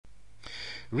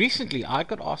Recently, I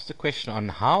got asked a question on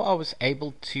how I was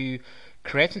able to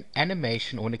create an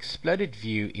animation or an exploded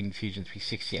view in Fusion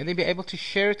 360 and then be able to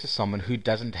share it to someone who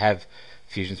doesn't have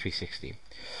Fusion 360.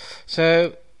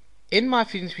 So in my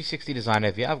Fusion 360 design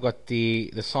over here, I've got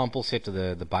the sample set of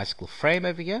the bicycle frame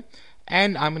over here,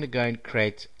 and I'm going to go and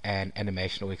create an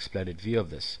animation or exploded view of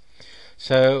this.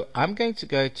 So I'm going to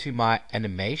go to my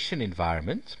animation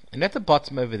environment, and at the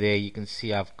bottom over there you can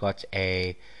see I've got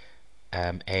a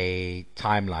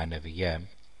timeline over here.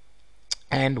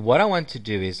 And what I want to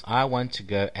do is I want to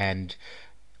go and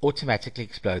automatically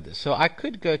explode this. So I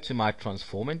could go to my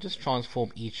transform and just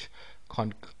transform each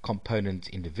component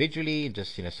individually and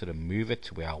just sort of move it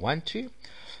to where I want to.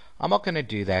 I'm not going to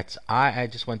do that. I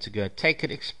just want to go take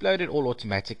it, explode it all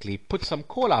automatically, put some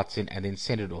callouts in, and then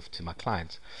send it off to my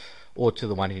client or to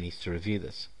the one who needs to review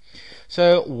this.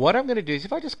 So what I'm going to do is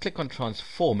if I just click on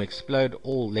transform, explode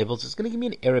all levels, it's going to give me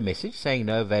an error message saying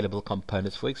no available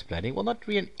components for exploding. Well, not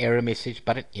really an error message,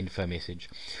 but an info message.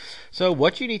 So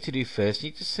what you need to do first, you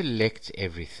need to select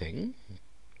everything.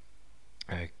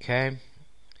 Okay.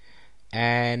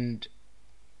 And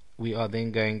we are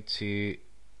then going to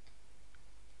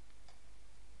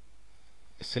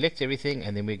select everything,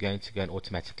 and then we're going to go and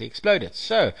automatically explode it.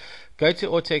 So go to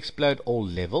auto explode all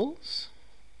levels.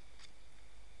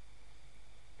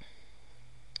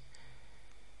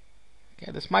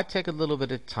 Okay, this might take a little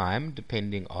bit of time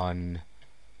depending on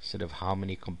sort of how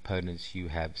many components you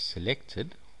have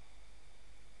selected.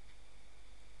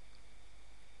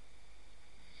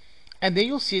 And then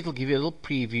you'll see it'll give you a little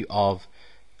preview of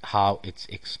how it's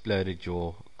exploded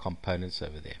your components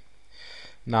over there.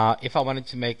 Now, if I wanted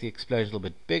to make the explosion a little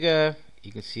bit bigger,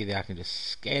 you can see that I can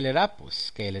just scale it up or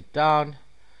scale it down.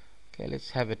 Okay, let's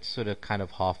have it sort of kind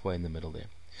of halfway in the middle there.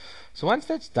 So once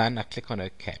that's done, I click on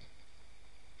OK.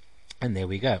 And there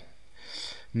we go.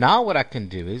 Now what I can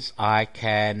do is I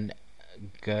can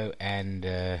go and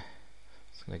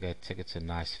just going to go take it to a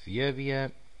nice view over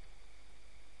here.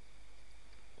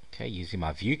 Okay, using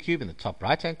my view cube in the top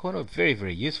right hand corner, very,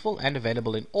 very useful and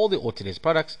available in all the Autodesk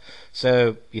products.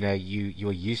 So you're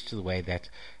used to the way that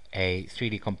a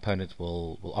 3D component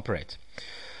will operate.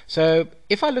 So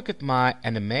if I look at my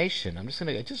animation, I'm just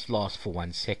going to just last for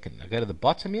 1 second. I go to the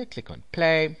bottom here, click on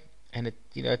play, and it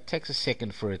takes a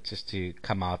second for it just to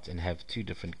come out and have 2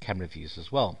 different camera views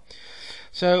as well.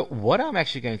 So what I'm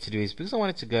actually going to do is, because I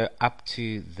want it to go up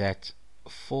to that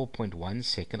 4.1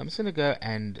 second, I'm just going to go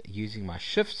and using my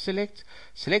shift select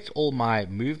all my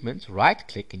movements, right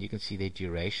click, and you can see their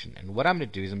duration. And what I'm going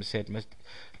to do is I'm going to say it must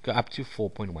go up to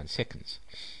 4.1 seconds.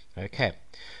 Okay,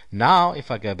 now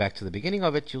if I go back to the beginning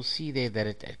of it, you'll see there that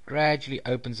it gradually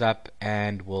opens up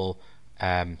and will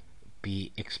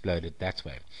be exploded that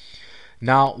way.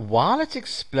 Now while it's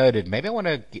exploded, maybe I want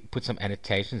to put some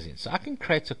annotations in, so I can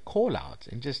create a call out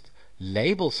and just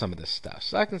label some of this stuff.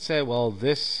 So I can say, well,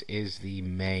 this is the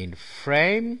main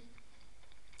frame,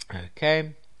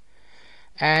 okay,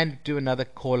 and do another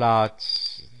call out,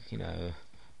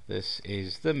 this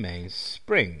is the main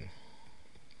spring,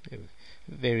 the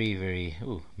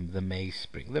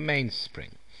main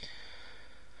spring.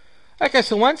 Okay,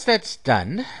 so once that's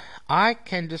done, I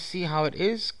can just see how it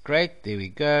is. Great, there we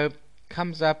go.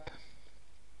 Comes up,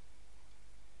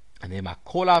 and there my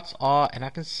callouts are, and I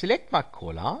can select my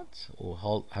callout or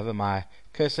hover my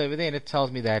cursor over there, and it tells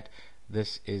me that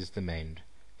this is the main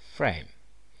frame.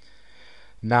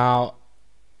 Now,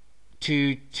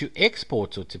 to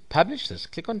export or to publish this,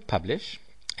 click on publish,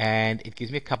 and it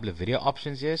gives me a couple of video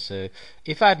options here. So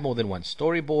if I had more than one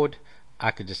storyboard,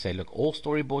 I could just say, look, all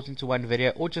storyboards into one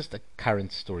video, or just a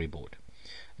current storyboard.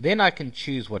 Then I can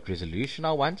choose what resolution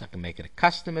I want. I can make it a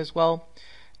custom as well.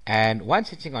 And once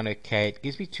hitting on OK, it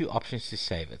gives me 2 options to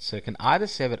save it. So I can either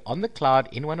save it on the cloud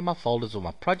in one of my folders or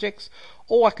my projects,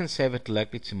 or I can save it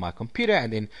locally to my computer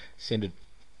and then send it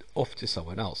off to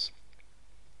someone else.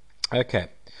 Okay,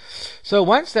 so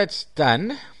once that's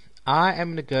done, I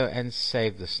am going to go and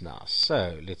save this now.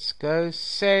 So let's go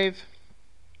save.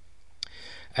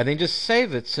 And then just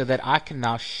save it so that I can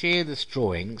now share this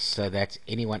drawing so that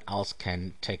anyone else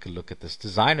can take a look at this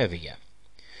design over here.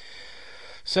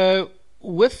 So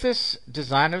with this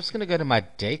design, I'm just going to go to my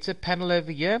data panel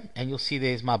over here, and you'll see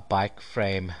there's my bike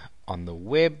frame on the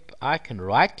web. I can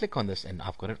right click on this and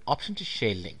I've got an option to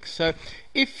share links. So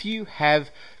if you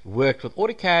have worked with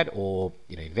AutoCAD or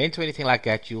Inventor or anything like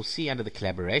that, you'll see under the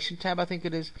collaboration tab, I think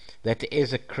it is, that there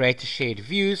is a create a shared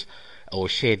views or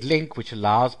shared link, which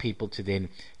allows people to then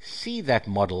see that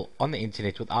model on the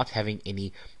internet without having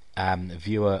any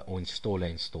viewer or installer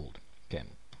installed. Okay,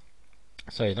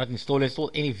 so not installer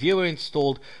installed, any viewer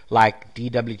installed like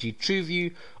DWG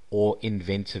TrueView or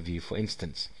Inventor View, for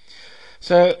instance.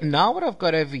 So now what I've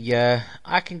got over here,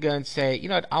 I can go and say, you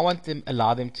know what, I want them,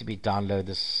 allow them to be download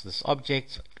this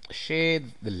object, share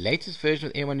the latest version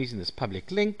with anyone using this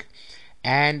public link,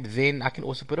 and then I can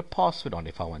also put a password on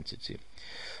if I wanted to.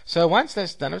 So once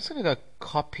that's done, I'm just going to go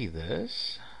copy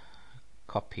this,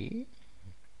 copy,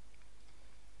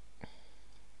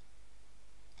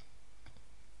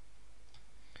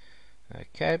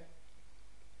 okay,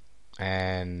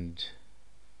 and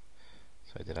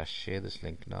so did I share this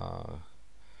link now?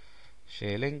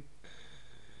 Share link.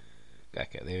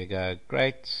 Okay, there we go.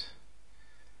 Great.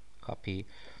 Copy.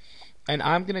 And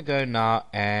I'm going to go now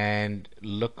and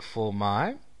look for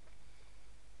my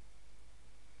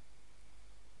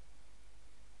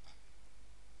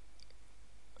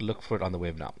look for it on the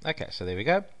web now. Okay, so there we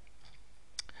go.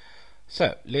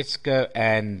 So let's go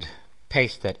and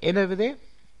paste that in over there.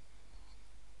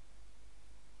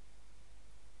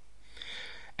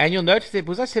 And you'll notice that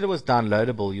because I said it was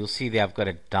downloadable, you'll see that I've got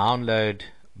a download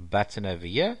button over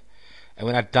here. And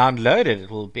when I download it,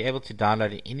 it will be able to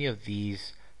download any of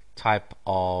these type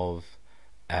of,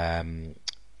 any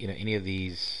of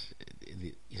these,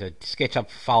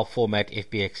 SketchUp file format,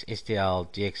 FBX,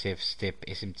 STL, DXF, STEP,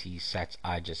 SMT, SAT,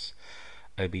 IGES,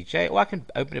 OBJ, or I can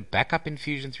open it back up in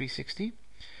Fusion 360.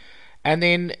 And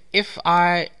then if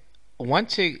I want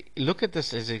to look at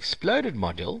this as an exploded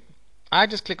module, I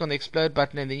just click on the explode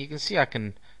button, and then you can see I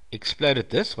can explode it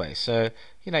this way. So,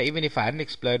 even if I hadn't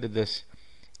exploded this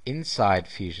inside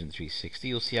Fusion 360,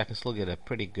 you'll see I can still get a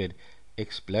pretty good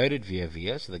exploded view over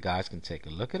here, so the guys can take a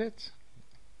look at it.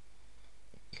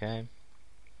 Okay.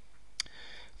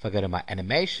 If I go to my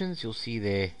animations, you'll see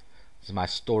there is my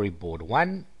storyboard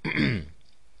 1.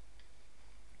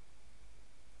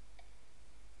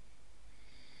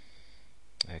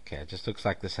 Okay, it just looks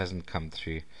like this hasn't come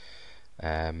through.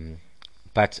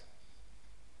 But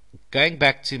going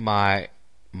back to my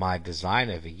design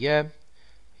over here,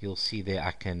 you'll see there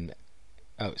I can,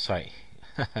 oh sorry,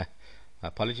 my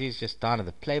apologies, just down at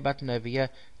the play button over here.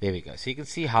 There we go. So you can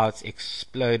see how it's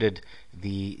exploded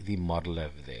the model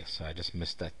over there. So I just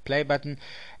missed that play button.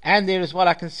 And there as well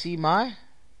I can see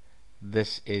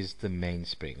this is the main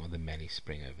spring, or the mani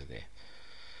spring over there.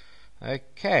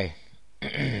 Okay.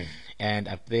 And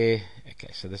up there, okay,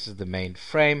 so this is the main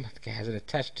frame. Okay, has it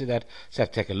attached to that? So I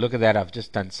have to take a look at that. I've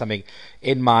just done something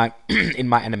in my in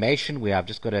my animation where I've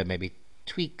just got to maybe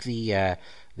tweak the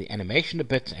animation a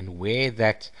bit, and where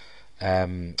that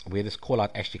where this call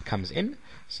out actually comes in.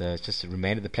 So it's just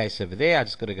remained at the place over there. I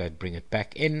just got to go and bring it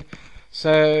back in.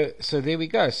 So there we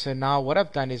go. So now what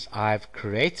I've done is I've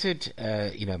created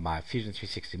my Fusion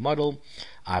 360 model.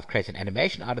 I've created an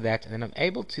animation out of that, and then I'm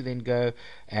able to then go,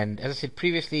 and as I said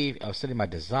previously, I was still in my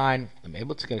design, I'm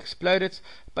able to go explode it.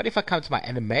 But if I come to my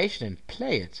animation and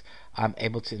play it, I'm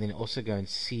able to then also go and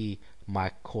see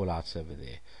my callouts over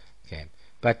there. Okay.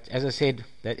 But as I said,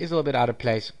 that is a little bit out of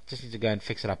place. Just need to go and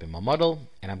fix it up in my model,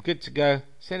 and I'm good to go.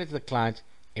 Send it to the client.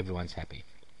 Everyone's happy.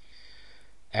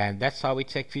 And that's how we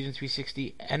take Fusion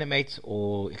 360, animate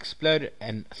or explode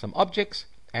and some objects,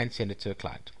 and send it to a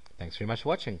client. Thanks very much for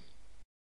watching.